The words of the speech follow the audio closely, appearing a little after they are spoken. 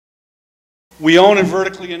We own and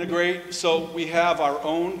vertically integrate, so we have our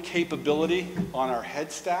own capability on our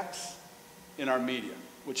head stacks in our media,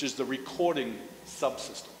 which is the recording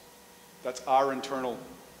subsystem. That's our internal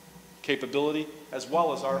capability as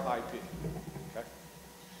well as our IP.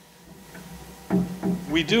 Okay?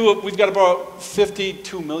 We've got about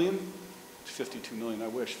 52 million, I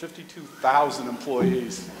wish, 52,000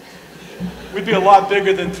 employees. We'd be a lot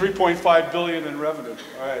bigger than 3.5 billion in revenue.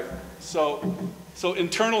 All right, so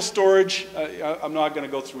internal storage, I'm not going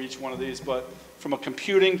to go through each one of these, but from a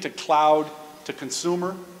computing to cloud to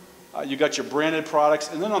consumer, you got your branded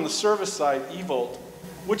products, and then on the service side, eVault,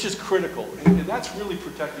 which is critical, and that's really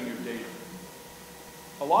protecting your data.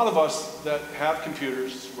 A lot of us that have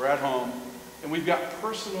computers, we're at home, and we've got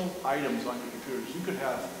personal items on your computers. You could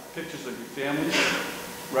have pictures of your family,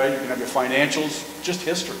 right? You can have your financials, just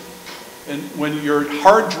history. And when your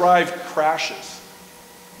hard drive crashes,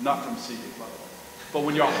 not from Seagate, by the way, but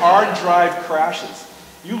when your hard drive crashes,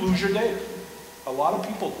 you lose your data. A lot of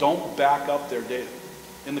people don't back up their data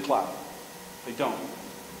in the cloud. They don't.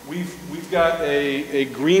 We've got a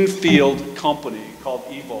greenfield company called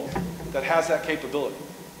eVault that has that capability.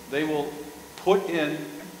 They will put in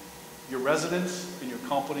your residence in your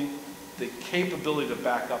company the capability to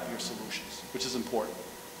back up your solutions, which is important.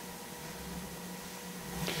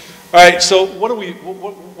 All right, so what are we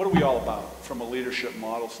all about from a leadership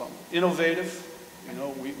model? Something innovative. You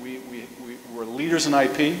know, we're leaders in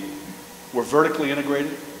IP. We're vertically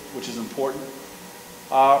integrated, which is important.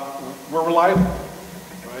 We're reliable,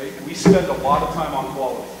 right? We spend a lot of time on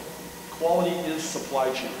quality. Quality is supply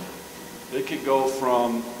chain. It could go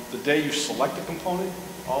from the day you select a component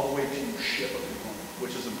all the way to you ship a component,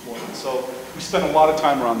 which is important. So we spend a lot of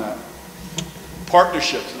time around that.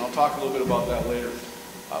 Partnerships, and I'll talk a little bit about that later.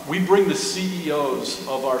 We bring the CEOs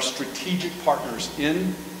of our strategic partners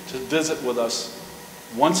in to visit with us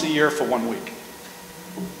once a year for 1 week.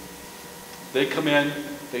 They come in,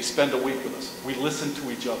 they spend a week with us. We listen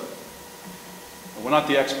to each other. And we're not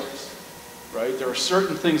the experts, right? There are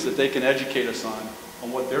certain things that they can educate us on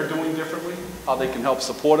what they're doing differently, how they can help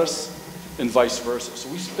support us, and vice versa. So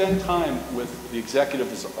we spend time with the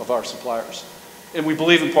executives of our suppliers. And we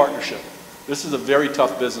believe in partnership. This is a very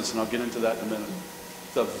tough business, and I'll get into that in a minute.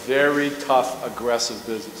 It's a very tough, aggressive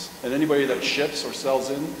business. And anybody that ships or sells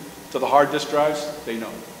in to the hard disk drives, they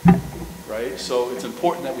know, right? So it's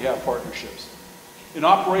important that we have partnerships. In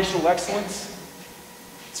operational excellence,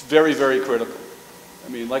 it's very, very critical. I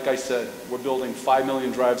mean, like I said, we're building 5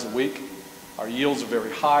 million drives a week. Our yields are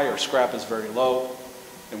very high, our scrap is very low,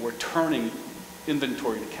 and we're turning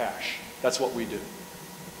inventory to cash. That's what we do.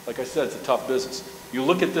 Like I said, it's a tough business. You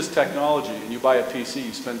look at this technology and you buy a PC,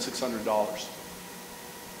 you spend $600,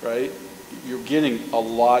 right? You're getting a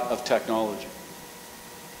lot of technology,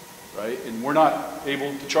 right? And we're not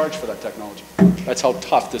able to charge for that technology. That's how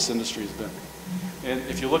tough this industry has been. And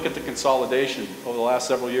if you look at the consolidation over the last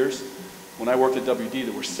several years, when I worked at WD,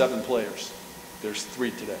 there were 7 players. There's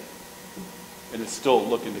 3 today. And it's still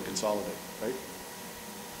looking to consolidate, right?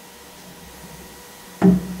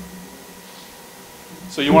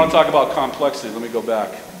 So you want to talk about complexity. Let me go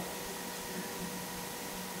back.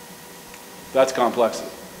 That's complexity,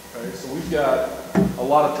 right? So we've got a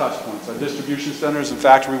lot of touch points. Our distribution centers and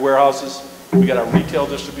factory warehouses. We got our retail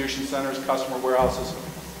distribution centers, customer warehouses.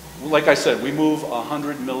 Like I said, we move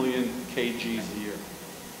 100 million kgs a year.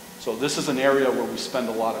 So this is an area where we spend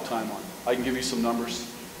a lot of time on. I can give you some numbers.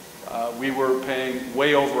 We were paying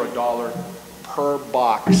way over $1 per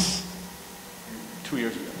box 2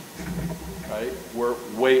 years ago, right? We're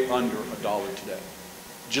way under $1 today,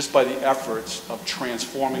 just by the efforts of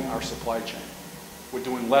transforming our supply chain. We're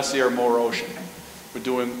doing less air, more ocean. We're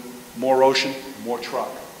doing more ocean, more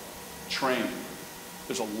truck, train.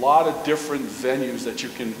 There's a lot of different venues that you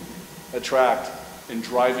can attract in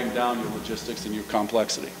driving down your logistics and your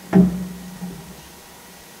complexity.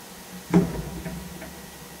 I'm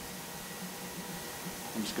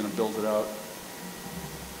just going to build it out.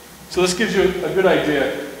 So this gives you a good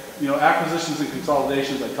idea. You know, acquisitions and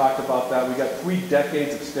consolidations, I talked about that. We got 3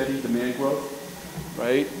 decades of steady demand growth,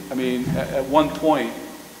 right? I mean, at one point,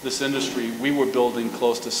 this industry, we were building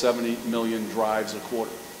close to 70 million drives a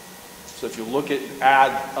quarter. So if you look at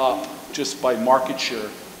add up just by market share,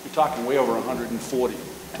 you're talking way over 140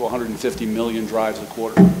 to 150 million drives a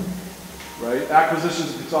quarter, right?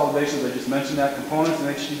 Acquisitions and consolidations, I just mentioned that. Components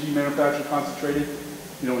and HDD manufacturing concentrated,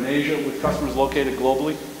 you know, in Asia with customers located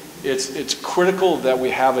globally. It's critical that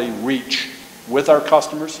we have a reach with our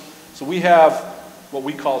customers. So we have what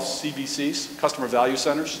we call CVCs, customer value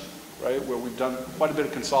centers, right, where we've done quite a bit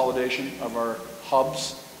of consolidation of our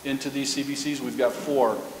hubs into these CVCs. We've got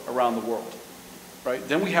 4 around the world. right?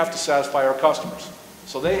 Then we have to satisfy our customers.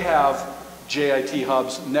 So they have JIT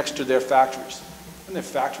hubs next to their factories, and their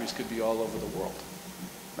factories could be all over the world,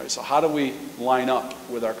 right? So how do we line up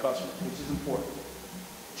with our customers, which is important.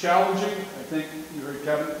 Challenging, I think you heard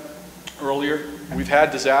Kevin earlier, we've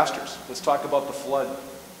had disasters. Let's talk about the flood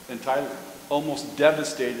in Thailand. Almost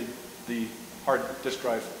devastated the hard disk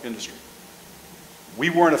drive industry. We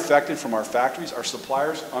weren't affected from our factories, our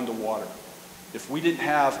suppliers underwater. If we didn't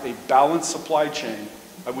have a balanced supply chain,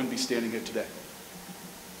 I wouldn't be standing here today.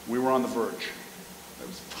 We were on the verge. It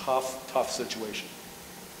was a tough, tough situation.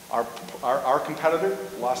 Our competitor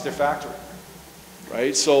lost their factory,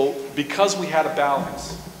 right? So because we had a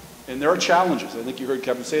balance, and there are challenges, I think you heard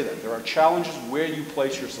Kevin say that, there are challenges where you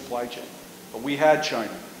place your supply chain. But we had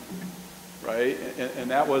China, right? And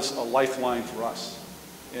that was a lifeline for us.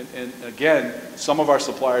 And again, some of our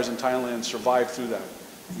suppliers in Thailand survived through that.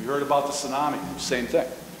 We heard about the tsunami, same thing.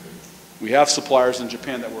 We have suppliers in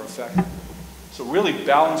Japan that were affected. So really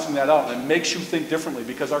balancing that out, and it makes you think differently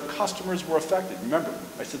because our customers were affected. Remember,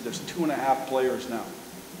 I said there's 2.5 players now.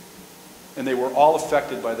 And they were all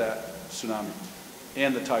affected by that tsunami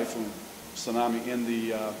and the typhoon, tsunami and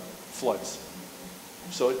the floods.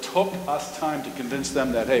 So it took us time to convince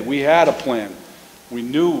them that, hey, we had a plan. We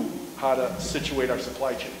knew how to situate our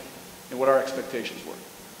supply chain and what our expectations were.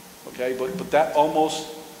 Okay, but that almost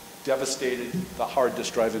devastated the hard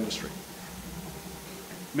disk drive industry.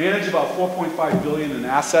 Manage about $4.5 billion in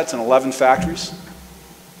assets in 11 factories.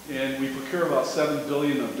 And we procure about $7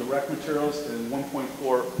 billion of direct materials and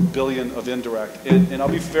 $1.4 billion of indirect. And I'll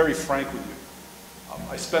be very frank with you.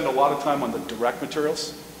 I spend a lot of time on the direct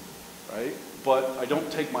materials, right? But I don't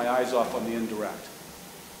take my eyes off on the indirect.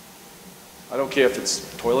 I don't care if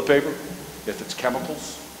it's toilet paper, if it's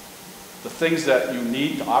chemicals, the things that you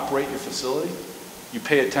need to operate your facility, you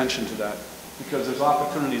pay attention to that because there's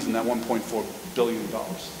opportunities in that $1.4 billion.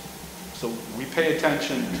 So we pay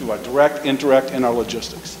attention to our direct, indirect, and our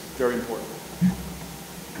logistics. Very important.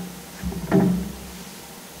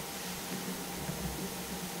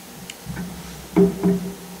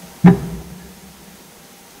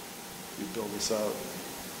 We build this out.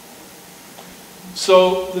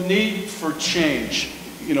 So the need for change,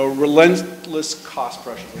 you know, relentless cost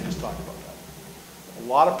pressures, we just talked about that. A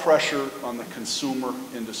lot of pressure on the consumer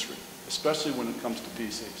industry, especially when it comes to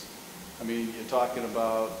PCs. I mean, you're talking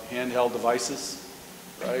about handheld devices,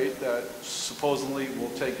 right, that supposedly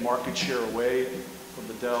will take market share away from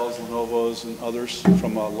the Dells, Lenovo's, and others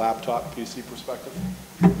from a laptop PC perspective.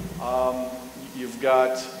 You've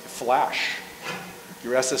got Flash,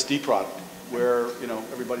 your SSD product, where, you know,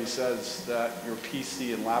 everybody says that your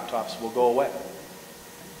PC and laptops will go away,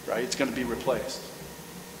 right? It's going to be replaced.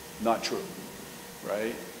 Not true,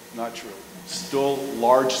 right? Not true. Still,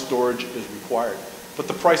 large storage is required. But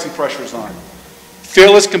the pricing pressure is on.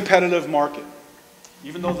 Fearless competitive market.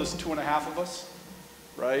 Even though there's 2.5 of us,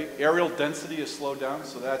 right? Aerial density is slowed down,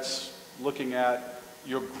 so that's looking at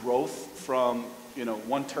your growth from, you know,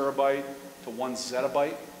 1 terabyte to 1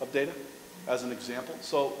 zettabyte of data, as an example.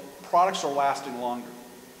 So products are lasting longer,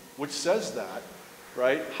 which says that,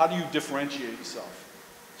 right? How do you differentiate yourself?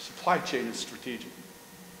 Supply chain is strategic.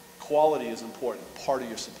 Quality is important, part of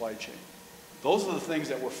your supply chain. Those are the things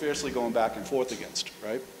that we're fiercely going back and forth against,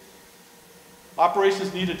 right?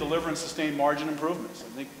 Operations need to deliver and sustain margin improvements.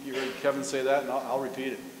 I think you heard Kevin say that, and I'll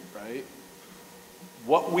repeat it, right?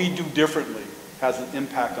 What we do differently has an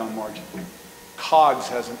impact on margin. COGS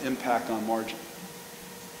has an impact on margin.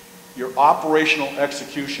 Your operational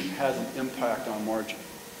execution has an impact on margin,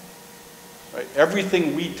 right?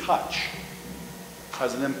 Everything we touch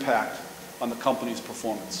has an impact on the company's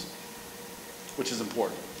performance, which is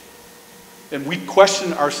important. And we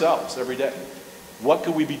question ourselves every day. What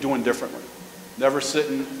could we be doing differently? Never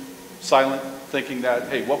sitting silent thinking that,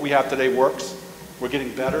 hey, what we have today works. We're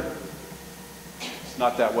getting better. It's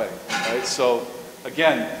not that way, right? So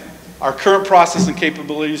again, our current process and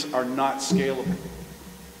capabilities are not scalable,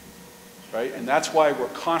 right? And that's why we're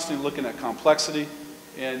constantly looking at complexity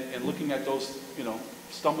and looking at those, you know,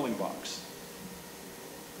 stumbling blocks.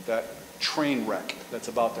 That train wreck that's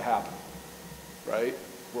about to happen, right?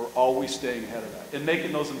 We're always staying ahead of that and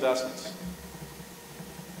making those investments.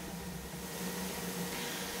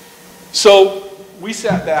 So we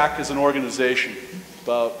sat back as an organization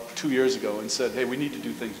about 2 years ago and said, hey, we need to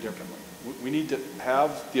do things differently. We need to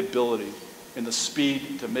have the ability and the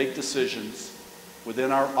speed to make decisions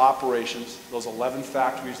within our operations, those 11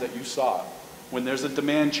 factories that you saw, when there's a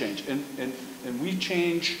demand change. And we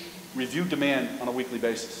review demand on a weekly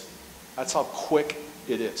basis. That's how quick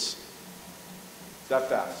it is. That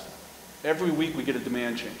fast. Every week we get a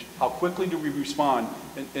demand change. How quickly do we respond?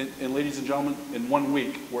 And ladies and gentlemen, in 1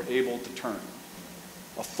 week, we're able to turn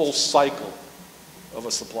a full cycle of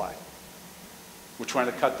a supply. We're trying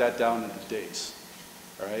to cut that down into days,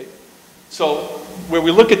 all right? So where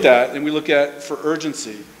we look at that, and we look at for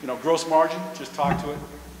urgency, gross margin, just talk to it.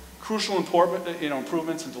 Crucial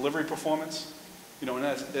improvements in delivery performance. And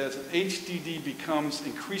as HDD becomes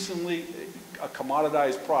increasingly a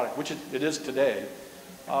commoditized product, which it is today,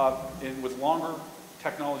 and with longer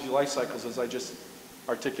technology life cycles, as I just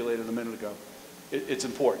articulated a minute ago, it's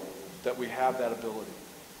important that we have that ability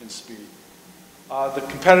and speed. The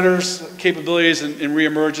competitors' capabilities and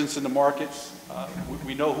reemergence in the markets,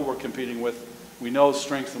 we know who we're competing with. We know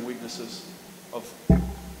strengths and weaknesses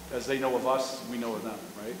as they know of us, we know of them,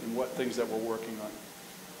 right? And what things that we're working on.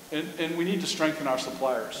 And we need to strengthen our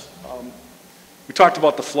suppliers. We talked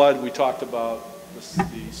about the flood, we talked about the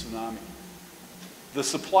tsunami. The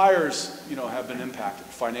suppliers, have been impacted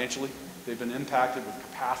financially. They've been impacted with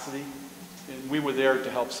capacity, and we were there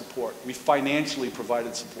to help support. We financially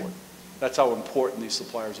provided support. That's how important these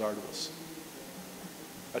suppliers are to us.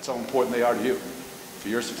 That's how important they are to you, for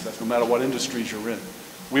your success, no matter what industries you're in.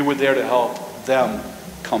 We were there to help them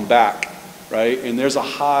come back, right? And there's a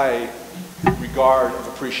high regard of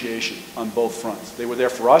appreciation on both fronts. They were there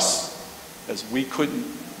for us, as we couldn't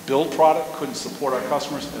build product, couldn't support our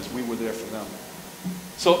customers, as we were there for them.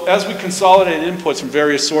 So as we consolidate inputs from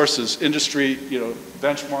various sources, industry,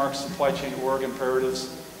 benchmarks, supply chain org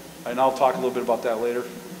imperatives, and I'll talk a little bit about that later.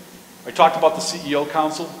 I talked about the CEO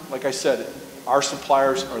Council. Like I said, our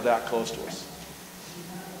suppliers are that close to us.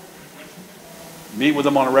 Meet with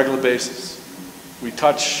them on a regular basis. We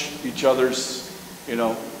touch each other's,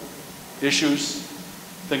 issues,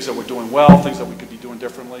 things that we're doing well, things that we could be doing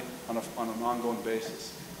differently on an ongoing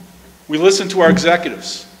basis. We listen to our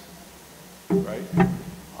executives, right?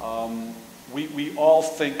 We all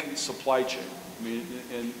think supply chain. I mean,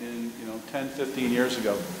 in 10, 15 years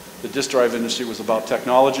ago, the disk drive industry was about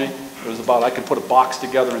technology. It was about, I could put a box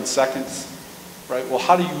together in seconds, right? Well,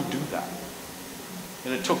 how do you do that?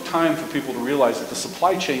 And it took time for people to realize that the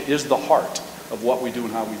supply chain is the heart of what we do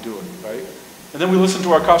and how we do it, right? And then we listen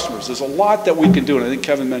to our customers. There's a lot that we can do, and I think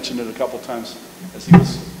Kevin mentioned it a couple times as he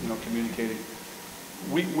was, communicating.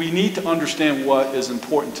 We need to understand what is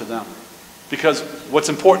important to them, because what's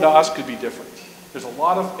important to us could be different. There's a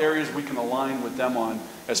lot of areas we can align with them on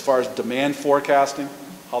as far as demand forecasting,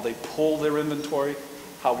 how they pull their inventory,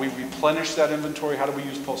 how we replenish that inventory, how do we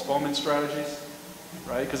use postponement strategies,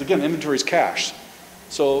 right? Because again, inventory is cash.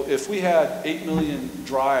 So if we had 8 million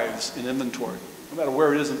drives in inventory, no matter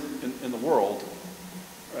where it is in the world,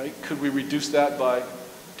 right, could we reduce that by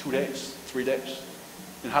 2 days, 3 days?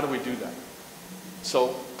 And how do we do that?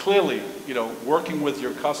 So clearly, working with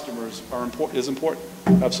your customers is important,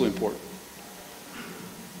 absolutely important.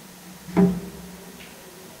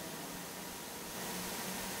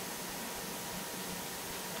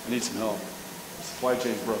 I need some help. The supply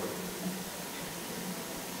chain's broken.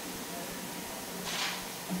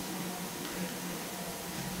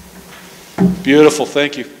 Beautiful,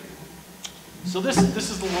 thank you. So this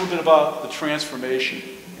is a little bit about the transformation.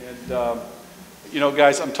 And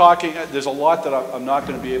guys, I'm talking, there's a lot that I'm not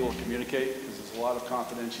going to be able to communicate because there's a lot of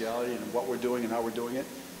confidentiality in what we're doing and how we're doing it,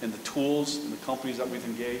 and the tools and the companies that we've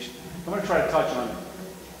engaged. I'm going to try to touch on it,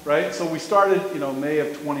 right? So we started, May of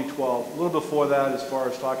 2012. A little before that, as far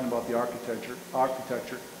as talking about the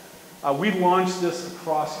architecture. We launched this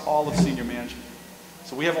across all of senior management.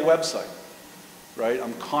 So we have a website. Right?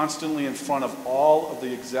 I'm constantly in front of all of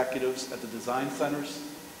the executives at the design centers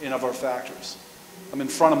and of our factories. I'm in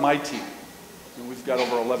front of my team. And we've got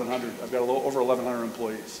over 1,100. I've got over 1,100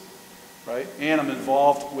 employees, right? And I'm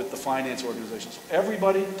involved with the finance organization. So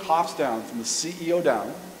everybody tops down, from the CEO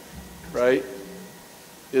down, right,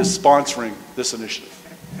 is sponsoring this initiative.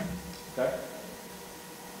 Okay?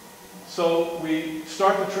 So we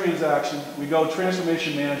start the transaction. We go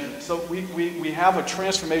transformation management. So we have a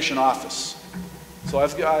transformation office. So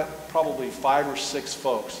I've got probably 5 or 6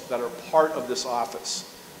 folks that are part of this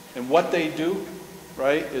office. And what they do,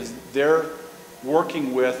 right, is they're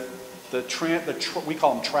working with we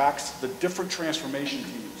call them tracks, the different transformation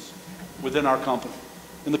teams within our company.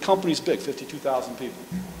 And the company's big, 52,000 people.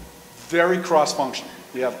 Very cross-functional.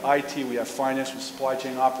 We have IT, we have finance, we have supply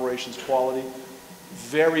chain operations, quality.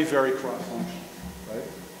 Very, very cross-functional, right?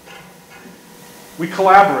 We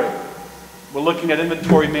collaborate. We're looking at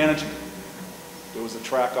inventory management. There was a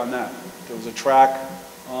track on that. There was a track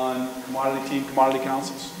on commodity team, commodity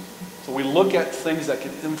councils. So we look at things that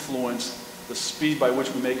can influence the speed by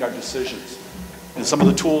which we make our decisions and some of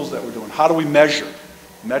the tools that we're doing. How do we measure?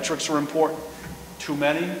 Metrics are important. Too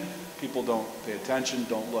many people don't pay attention,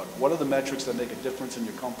 don't look. What are the metrics that make a difference in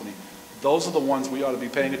your company? Those are the ones we ought to be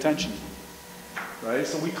paying attention to, right?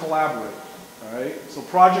 So we collaborate, all right? So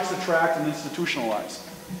projects attract and institutionalize.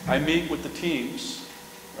 I meet with the teams,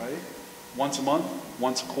 right? Once a month,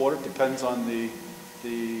 once a quarter, depends on the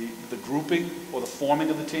grouping or the forming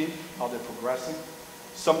of the team, how they're progressing.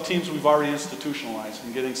 Some teams we've already institutionalized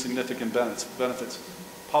and getting significant benefits.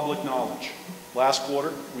 Public knowledge. Last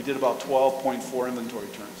quarter, we did about 12.4 inventory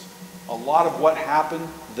turns. A lot of what happened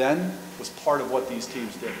then was part of what these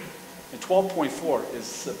teams did. And 12.4 is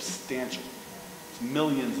substantial. It's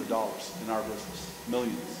millions of dollars in our business.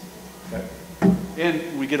 Millions. Okay?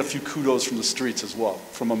 And we get a few kudos from the streets as well,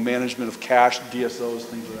 from a management of cash, DSOs,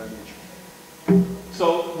 things of that nature.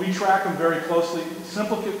 So we track them very closely.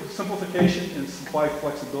 Simplification and supply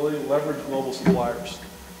flexibility, leverage global suppliers.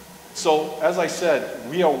 So as I said,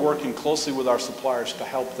 we are working closely with our suppliers to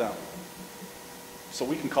help them. So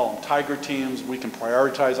we can call them tiger teams, we can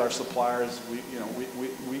prioritize our suppliers, we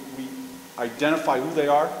identify who they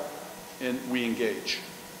are, and we engage.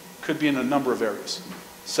 Could be in a number of areas.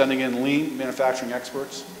 Sending in lean manufacturing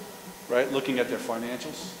experts, right? Looking at their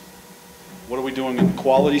financials. What are we doing in the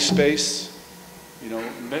quality space? You know,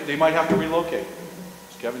 they might have to relocate.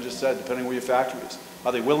 As Kevin just said, depending where your factory is.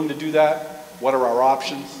 Are they willing to do that? What are our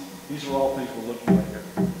options? These are all things we're looking at here.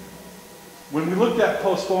 When we looked at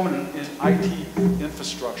postponement in IT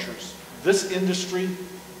infrastructures, this industry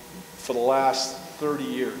for the last 30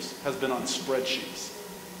 years has been on spreadsheets.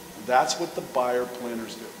 That's what the buyer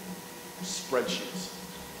planners do. Spreadsheets.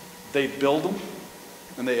 They build them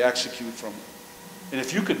and they execute from them. And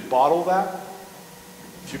if you could bottle that,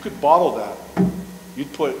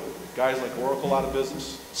 you'd put guys like Oracle out of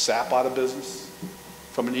business, SAP out of business,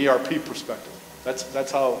 from an ERP perspective.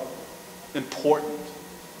 That's how important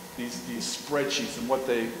these spreadsheets and what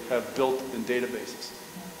they have built in databases.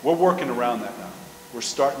 We're working around that now. We're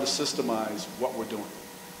starting to systemize what we're doing.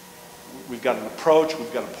 We've got an approach,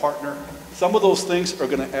 we've got a partner. Some of those things are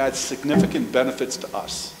going to add significant benefits to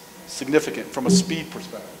us. Significant from a speed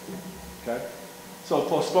perspective. Okay? So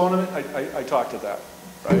postponement, I talked to that.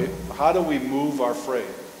 Right? How do we move our freight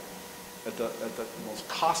at the most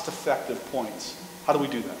cost-effective points? How do we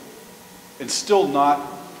do that? And still not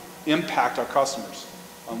impact our customers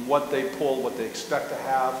on what they pull, what they expect to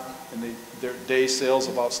have, and their days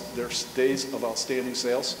of outstanding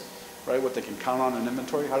sales, right? What they can count on in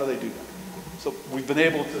inventory. How do they do that? So we've been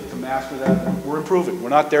able to master that. We're improving. We're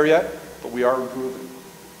not there yet, but we are improving,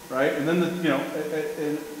 right? And then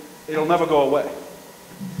it'll never go away.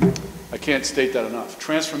 I can't state that enough.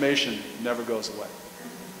 Transformation never goes away.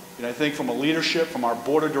 And I think from a leadership, from our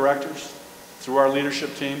board of directors, through our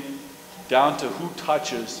leadership team, down to who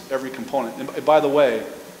touches every component. And by the way,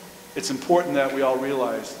 it's important that we all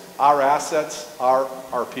realize our assets are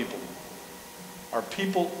our people. Our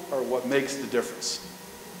people are what makes the difference.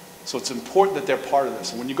 So it's important that they're part of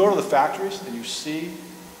this. And when you go to the factories and you see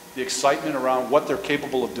the excitement around what they're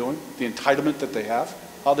capable of doing, the entitlement that they have,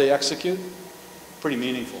 how they execute, pretty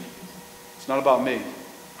meaningful. It's not about me.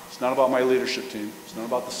 It's not about my leadership team. It's not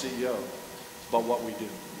about the CEO. It's about what we do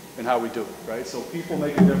and how we do it, right? So people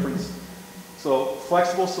make a difference. So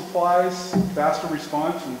flexible supplies, faster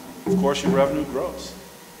response, and of course your revenue grows.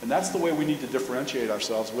 And that's the way we need to differentiate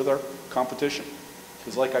ourselves with our competition.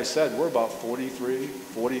 Because like I said, we're about 43,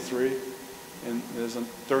 and there's a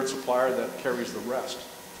third supplier that carries the rest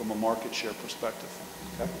from a market share perspective.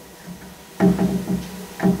 Okay?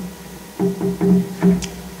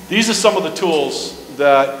 These are some of the tools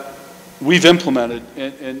that we've implemented,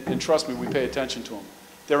 and trust me, we pay attention to them.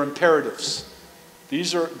 They're imperatives.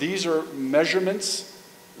 These are measurements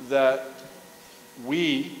that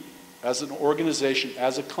we, as an organization,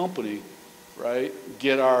 as a company, right,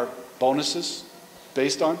 get our bonuses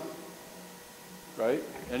based on, right?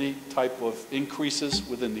 Any type of increases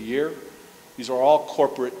within the year. These are all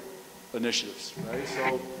corporate initiatives, right?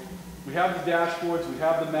 So we have the dashboards, we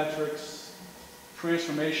have the metrics,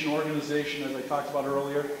 transformation organization, as I talked about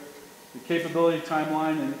earlier, the capability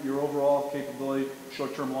timeline, and your overall capability,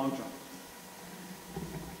 short-term, long-term.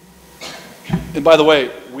 And by the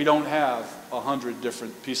way, we don't have 100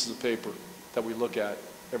 different pieces of paper that we look at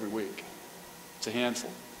every week. It's a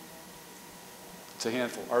handful. It's a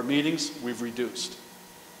handful. Our meetings, we've reduced.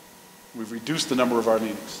 We've reduced the number of our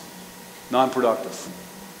meetings. Non-productive.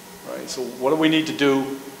 Right? So what do we need to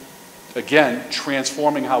do? Again,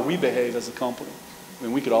 transforming how we behave as a company. I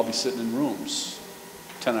mean, we could all be sitting in rooms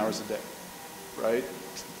 10 hours a day. Right?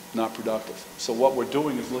 Not productive. So what we're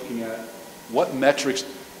doing is looking at what metrics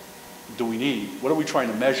do we need? What are we trying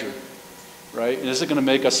to measure? Right? And is it going to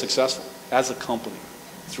make us successful as a company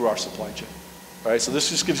through our supply chain? All right, so this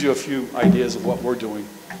just gives you a few ideas of what we're doing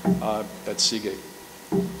at Seagate.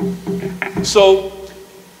 So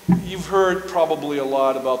you've heard probably a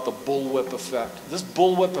lot about the bullwhip effect. This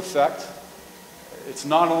bullwhip effect, it's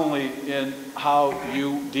not only in how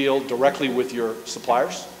you deal directly with your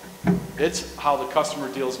suppliers, it's how the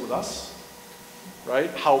customer deals with us, right?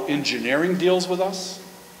 How engineering deals with us,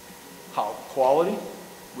 how quality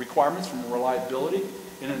requirements from reliability,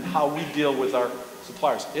 and then how we deal with our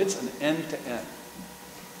suppliers. It's an end-to-end,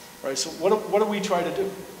 right? So what do we try to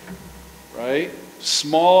do, right?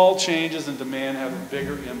 Small changes in demand have a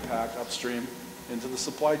bigger impact upstream into the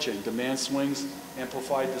supply chain. Demand swings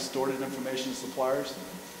amplify distorted information to suppliers.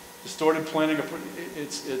 Distorted planning,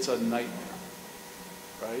 it's a nightmare,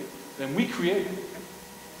 right? Then we create it.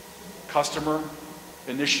 Customer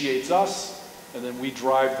initiates us, and then we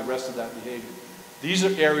drive the rest of that behavior. These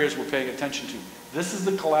are areas we're paying attention to. This is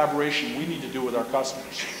the collaboration we need to do with our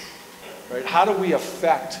customers, right? How do we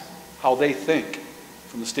affect how they think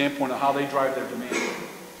from the standpoint of how they drive their demand?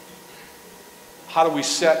 How do we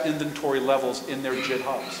set inventory levels in their JIT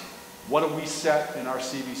hubs? What do we set in our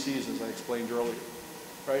CVCs, as I explained earlier,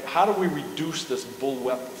 right? How do we reduce this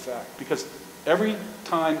bullwhip effect? Because every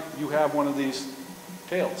time you have one of these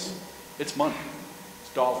tails, it's money,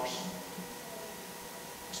 it's dollars.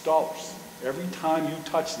 It's dollars. Every time you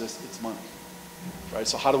touch this, it's money, right?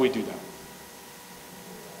 So how do we do that?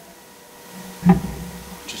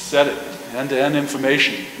 Just said it, end-to-end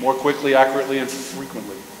information, more quickly, accurately, and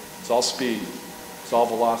frequently. It's all speed, it's all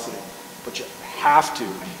velocity. But you have to,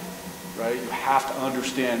 right? You have to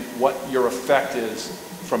understand what your effect is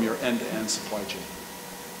from your end-to-end supply chain.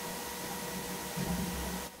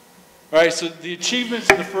 All right, so the achievements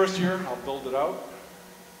in the first year, I'll build it out.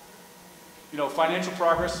 You know, financial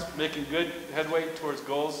progress, making good headway towards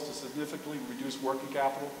goals to significantly reduce working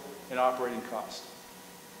capital and operating costs.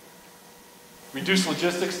 Reduce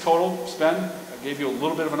logistics total spend. I gave you a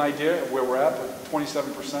little bit of an idea of where we're at, but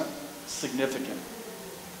 27%, significant.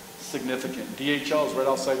 Significant. DHL is right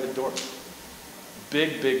outside the door.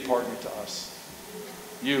 Big, big partner to us.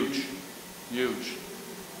 Huge, huge.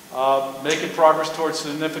 Making progress towards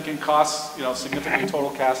significant costs, you know, significant total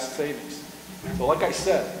cost savings. So like I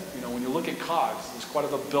said, you know, when you look at COGS, there's quite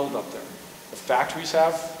a build up there. The factories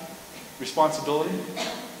have responsibility,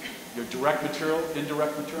 your direct material,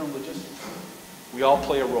 indirect material, and logistics. We all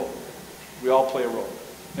play a role. We all play a role.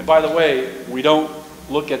 And by the way, we don't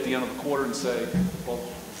look at the end of the quarter and say, well,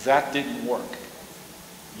 that didn't work.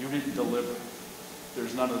 You didn't deliver.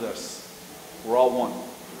 There's none of this. We're all one.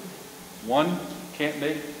 One can't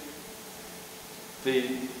make the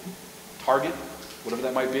target, whatever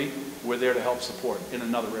that might be. We're there to help support in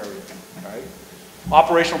another area. All right?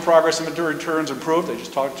 Operational progress, inventory turns improved. I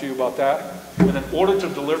just talked to you about that. And then order to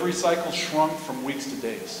delivery cycle shrunk from weeks to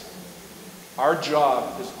days. Our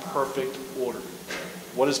job is perfect order.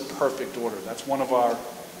 What is perfect order? That's one of our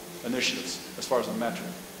initiatives as far as a metric.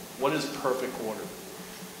 What is perfect order?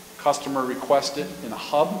 Customer requests it in a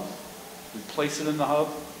hub. We place it in the hub.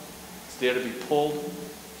 It's there to be pulled.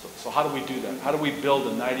 So how do we do that? How do we build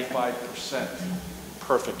a 95%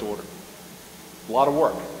 perfect order? A lot of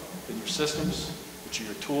work in your systems, which are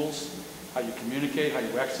your tools, how you communicate, how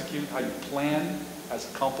you execute, how you plan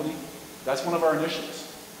as a company. That's one of our initiatives.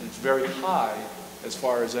 And it's very high as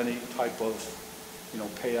far as any type of, you know,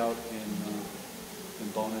 payout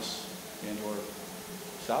in bonus and or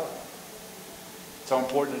salary. That's how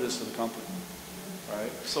important it is to the company. All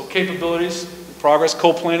right? So capabilities, progress,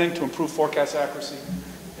 co-planning to improve forecast accuracy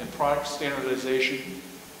and product standardization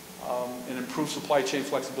and improve supply chain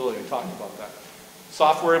flexibility. I talked about that.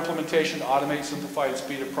 Software implementation to automate, simplify, and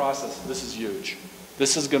speed of process. This is huge.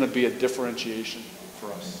 This is going to be a differentiation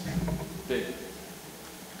for us. Big.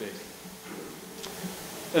 Big.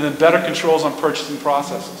 And then better controls on purchasing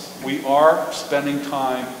processes. We are spending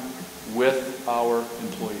time with our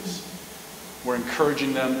employees. We're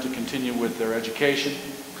encouraging them to continue with their education.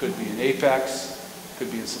 Could be in Apex, could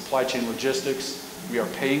be in supply chain logistics. We are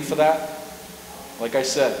paying for that. Like I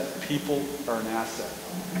said, people are an asset.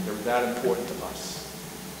 They're that important to us.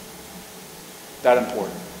 That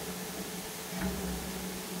important.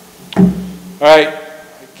 All right,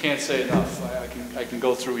 I can't say enough. I can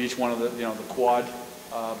go through each one of the, you know, the quad,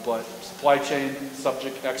 but supply chain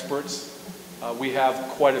subject experts, we have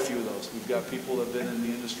quite a few of those. We've got people that have been in the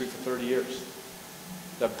industry for 30 years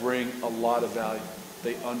that bring a lot of value.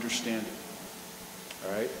 They understand it.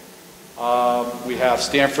 All right. We have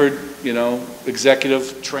Stanford, you know,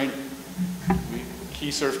 executive training. Key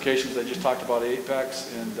certifications I just talked about,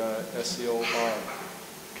 Apex and SCOR.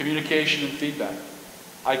 Communication and feedback.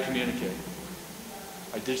 I communicate.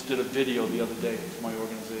 I just did a video the other day for my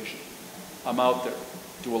organization. I'm out there,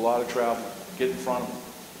 do a lot of traveling, get in front of them,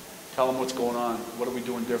 tell them what's going on, what are we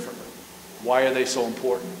doing differently, why are they so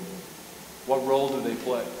important, what role do they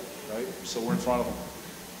play, right? So we're in front of them.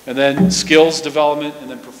 And then skills development, and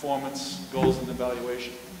then performance, goals, and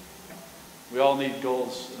evaluation. We all need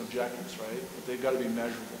goals and objectives, right? But they've got to be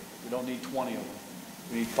measurable. We don't need 20 of them.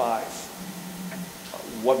 We need 5.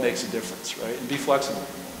 What makes a difference, right? And be flexible.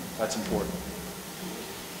 That's important.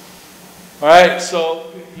 All right,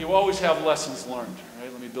 so you always have lessons learned,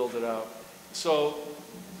 right? Let me build it out. So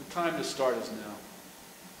the time to start is now.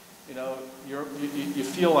 You know, you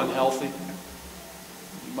feel unhealthy.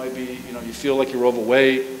 You might be, you know, you feel like you're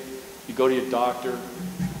overweight. You go to your doctor,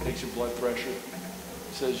 takes your blood pressure.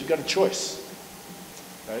 He says, you got a choice,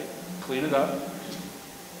 right? Clean it up.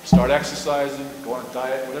 Start exercising, go on a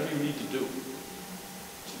diet, whatever you need to do.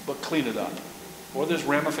 But clean it up. Or there's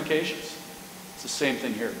ramifications. It's the same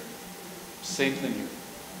thing here. Same thing here.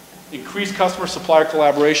 Increase customer-supplier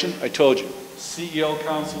collaboration. I told you. CEO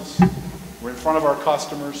councils. We're in front of our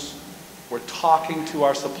customers. We're talking to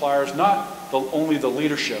our suppliers, not only the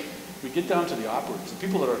leadership. We get down to the operatives, the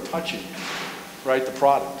people that are touching, right, the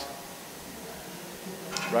product.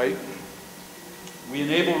 Right? We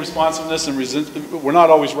enable responsiveness and we're not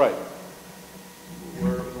always right.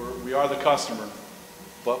 We are the customer,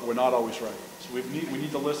 but we're not always right. So we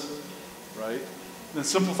need to listen, right? And then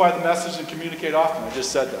simplify the message and communicate often. I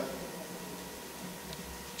just said that.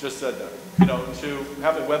 Just said that. You know, to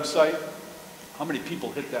have a website, how many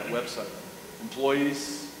people hit that website?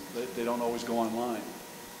 Employees, they don't always go online.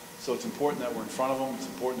 So it's important that we're in front of them. It's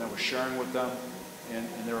important that we're sharing with them, and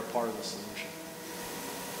they're a part of the solution.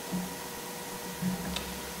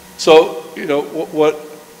 So, you know, what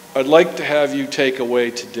I'd like to have you take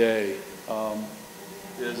away today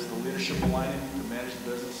is the leadership aligning to manage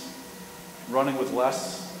the business, running with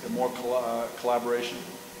less and more collaboration,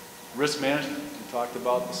 risk management. We talked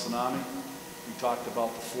about the tsunami. We talked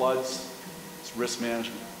about the floods. It's risk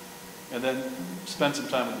management. And then spend some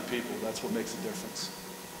time with the people. That's what makes a difference.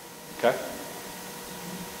 Okay?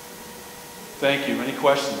 Thank you. Any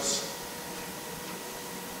questions?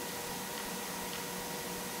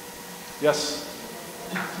 Yes?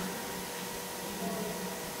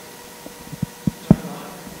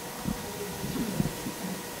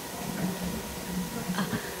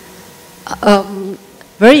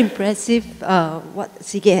 Very impressive what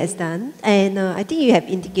Seagate has done. And I think you have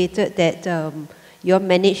indicated that you have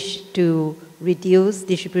managed to reduce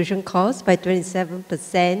distribution costs by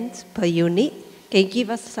 27% per unit. Can you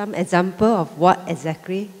give us some example of what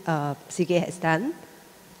exactly Seagate has done?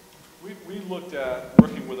 We looked at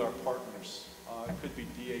working with our partners. It could be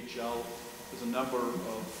DHL. There's a number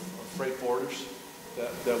of freight forwarders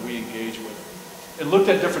that we engage with. And looked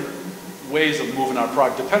at different ways of moving our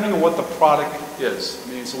product, depending on what the product is.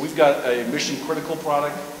 I mean, so we've got a mission-critical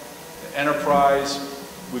product, enterprise,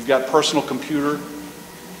 we've got personal computer.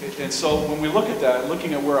 And so when we look at that,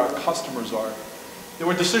 looking at where our customers are, there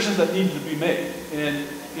were decisions that needed to be made. And,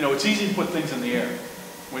 you know, it's easy to put things in the air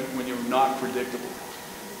when you're not predictable.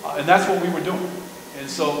 And that's what we were doing. And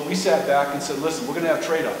so we sat back and said, listen, we're going to have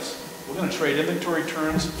trade-offs. We're going to trade inventory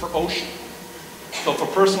turns for ocean. So for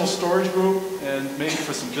personal storage group and maybe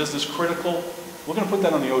for some business critical, we're going to put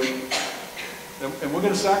that on the ocean. And we're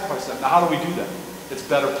going to sacrifice that. Now, how do we do that? It's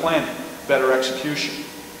better planning, better execution,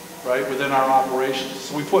 right, within our operations.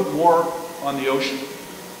 So we put more on the ocean.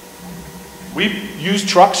 We use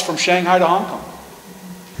trucks from Shanghai to Hong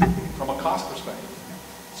Kong from a cost perspective.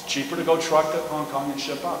 It's cheaper to go truck to Hong Kong and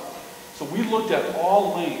ship out. So we looked at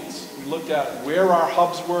all lanes. We looked at where our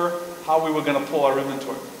hubs were, how we were going to pull our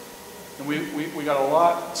inventory. And we got a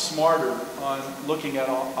lot smarter on looking at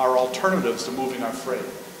our alternatives to moving our freight.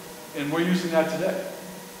 And we're using that today.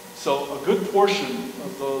 So a good portion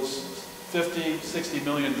of those 50, 60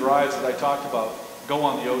 million drives that I talked about go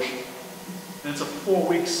on the ocean. And it's a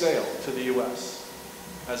 4-week sail to the U.S.,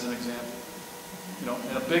 as an example. You know,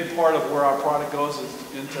 and a big part of where our product goes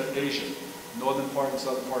is into Asia, northern part and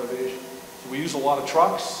southern part of Asia. So we use a lot of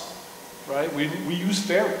trucks, right? We use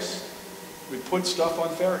ferries. We put stuff on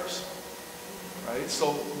ferries, right?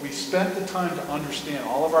 So we spent the time to understand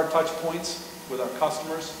all of our touch points with our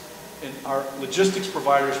customers, and our logistics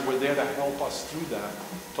providers were there to help us through that,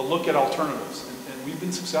 to look at alternatives, and we've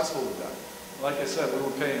been successful with that. Like I said, we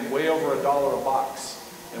were paying way over $1 a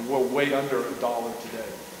box, and we're way under $1 today.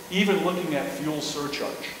 Even looking at fuel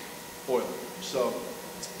surcharge, oil. So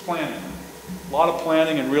it's planning. A lot of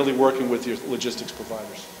planning and really working with your logistics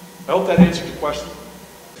providers. I hope that answered your question.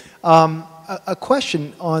 A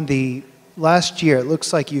question on the last year. It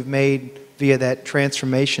looks like you've made, via that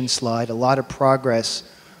transformation slide, a lot of progress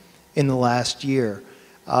in the last year.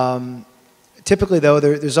 typically, though,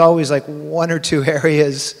 there's always like one or two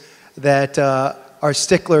areas that are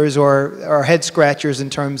sticklers or are head scratchers in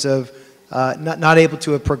terms of not able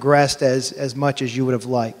to have progressed as much as you would have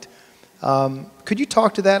liked. Could you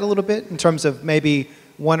talk to that a little bit in terms of maybe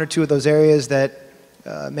one or two of those areas that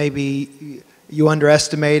maybe you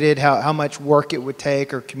underestimated, how much work it would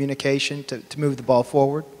take or communication to move the ball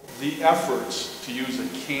forward? The efforts to use a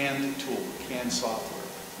canned tool, canned software,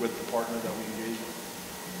 with the partner that we engage with.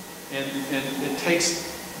 And it takes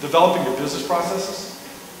developing your business processes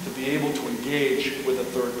to be able to engage with a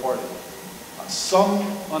third party. Some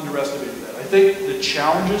underestimated that. I think the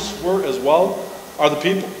challenges were as well are the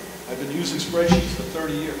people. I've been using spreadsheets for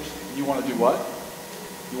 30 years. You want to do what?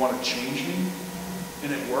 You want to change me?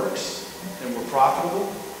 And it works, and we're profitable,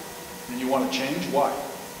 and you want to change? Why?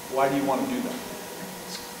 Why do you want to do that?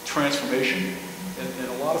 It's transformation, and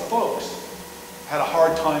a lot of folks had a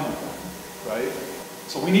hard time with that, right?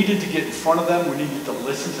 So we needed to get in front of them, we needed to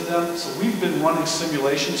listen to them. So we've been running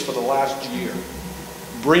simulations for the last year,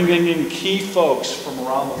 bringing in key folks from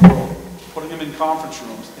around the world, putting them in conference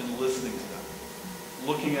rooms and listening to them,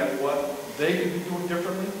 looking at what they could be doing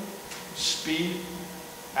differently, speed,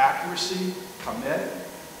 accuracy, commit,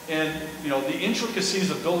 and the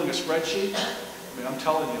intricacies of building a spreadsheet. I mean, I'm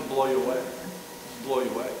telling you, it'll blow you away. It'll blow you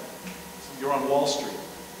away. You're on Wall Street.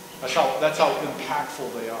 That's how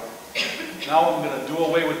impactful they are. Now I'm going to do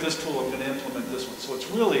away with this tool. I'm going to implement this one. So it's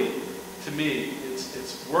really, to me,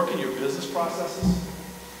 it's working your business processes,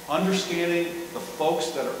 understanding the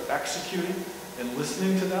folks that are executing and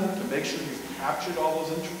listening to them to make sure you've captured all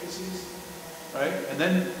those intricacies, right? And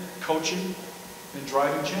then coaching and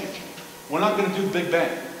driving change. We're not going to do the big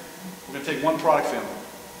bang. We're going to take one product family.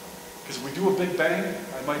 Because if we do a big bang,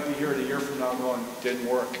 I might be here in a year from now going, didn't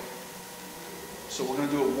work. So we're going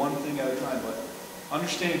to do it one thing at a time. But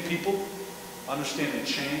understanding people, understanding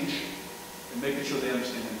change, and making sure they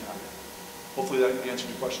understand impact. Hopefully that answered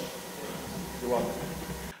your question. You're welcome.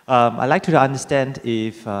 I'd like to understand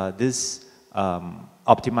if this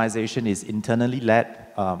optimization is internally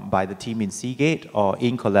led by the team in Seagate or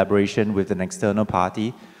in collaboration with an external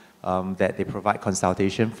party that they provide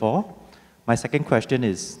consultation for. My second question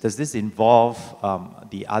is, does this involve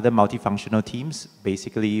the other multifunctional teams,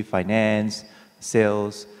 basically finance,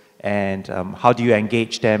 sales, and how do you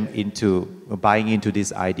engage them into buying into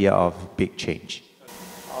this idea of big change?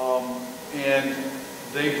 And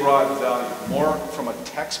they brought value, more from a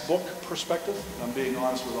textbook perspective. I'm being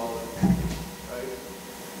honest with all of you,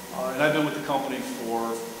 right? And I've been with the company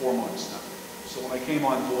for 4 months now. So when I came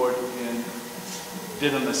on board and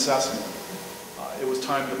did an assessment, it was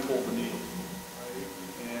time to pull the needle, right?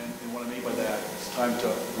 And what I mean by that, it's time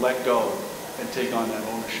to let go and take on that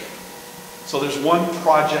ownership. So there's one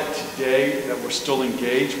project today that we're still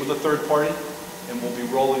engaged with a third party, and we'll be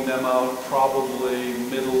rolling them out probably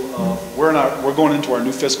middle of, we're going into our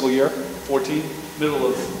new fiscal year, 14, middle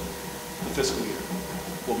of the fiscal year,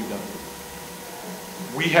 we'll be done.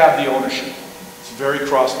 We have the ownership. It's very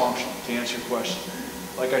cross-functional, to answer your question.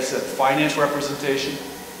 Like I said, finance representation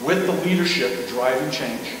with the leadership driving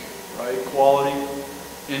change, right? Quality,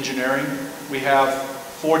 engineering. We have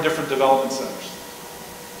 4 different development centers.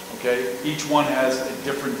 Okay, each one has a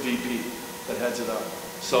different VP that heads it up.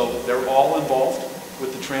 So they're all involved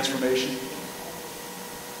with the transformation.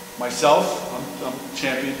 Myself, I'm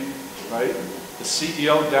champion, right? The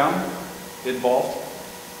CEO down, involved,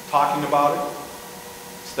 talking about it.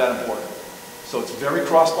 It's that important. So it's very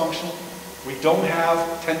cross-functional. We don't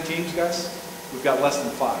have 10 teams, guys. We've got less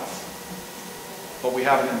than 5. But we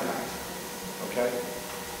have an impact, okay?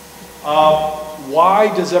 Why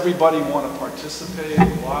does everybody want to participate?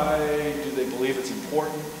 Why do they believe it's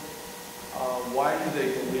important? Why do they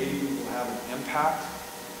believe it will have an impact?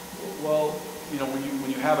 Well, when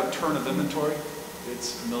you have a turn of inventory,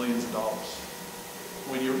 it's millions of dollars.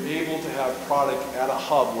 When you're able to have product at a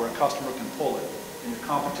hub where a customer can pull it, and your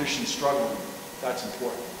competition's struggling, that's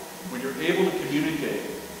important. When you're able to communicate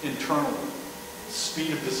internally,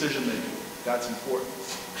 speed of decision making, that's important.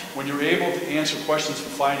 When you're able to answer questions for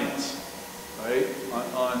finance, right,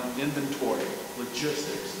 on inventory,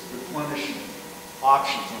 logistics, replenishment,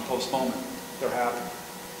 options on postponement, they're happy.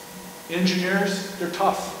 Engineers, they're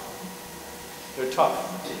tough. They're tough.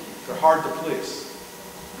 They're hard to please.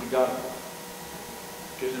 We got to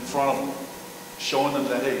get in front of them, showing them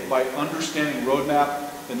that, hey, by understanding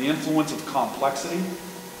roadmap and the influence of complexity,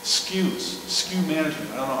 SKU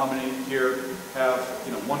management. I don't know how many here have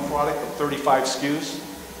one product with 35 SKUs.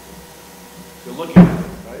 You're looking at it,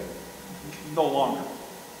 right? No longer,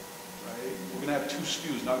 right? We're going to have 2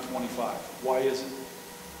 SKUs, not 25. Why is it,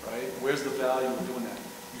 right? Where's the value of doing that?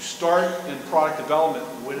 You start in product development,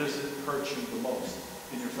 where does it hurt you the most?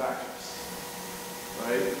 In your factories,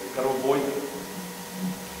 right? Got to avoid them.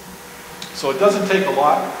 So it doesn't take a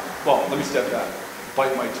lot. Well, let me step back,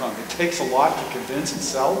 bite my tongue. It takes a lot to convince and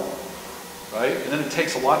sell, right? And then it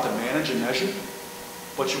takes a lot to manage and measure,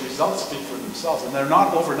 but your results speak for themselves, and they're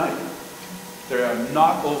not overnight. They are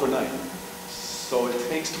not overnight. So it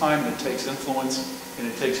takes time, and it takes influence, and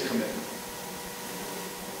it takes commitment.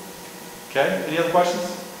 Okay, any other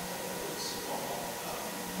questions?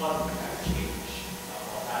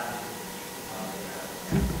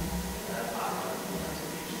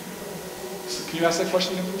 So can you ask that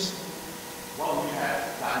question again, please? What would you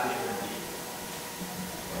have done differently?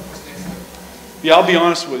 Yeah, I'll be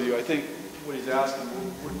honest with you. I think what he's asking,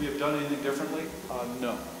 would we have done anything differently?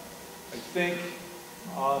 No. I think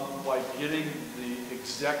by getting the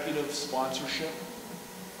executive sponsorship,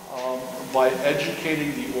 by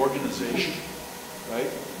educating the organization,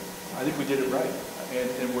 right? I think we did it right,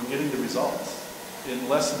 and we're getting the results. In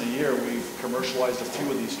less than a year, we've commercialized a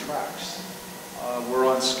few of these tracks. We're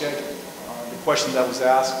on schedule. The question that was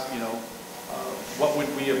asked, what would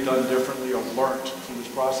we have done differently or learned through this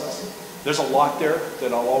process? There's a lot there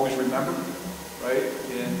that I'll always remember, right,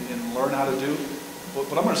 and learn how to do.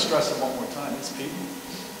 But I'm going to stress it one more time. It's people.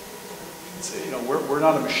 We're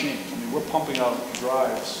not a machine. I mean, we're pumping out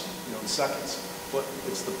drives, in seconds. But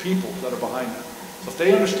it's the people that are behind that. So if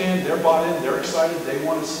they understand, they're bought in, they're excited, they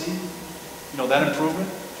want to see, that improvement,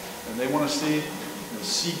 and they want to see,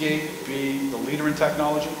 Seagate be the leader in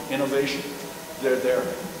technology, innovation, they're there.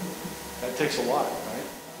 That takes a lot, right?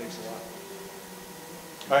 It takes a lot.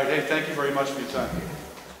 All right, hey, thank you very much for your time.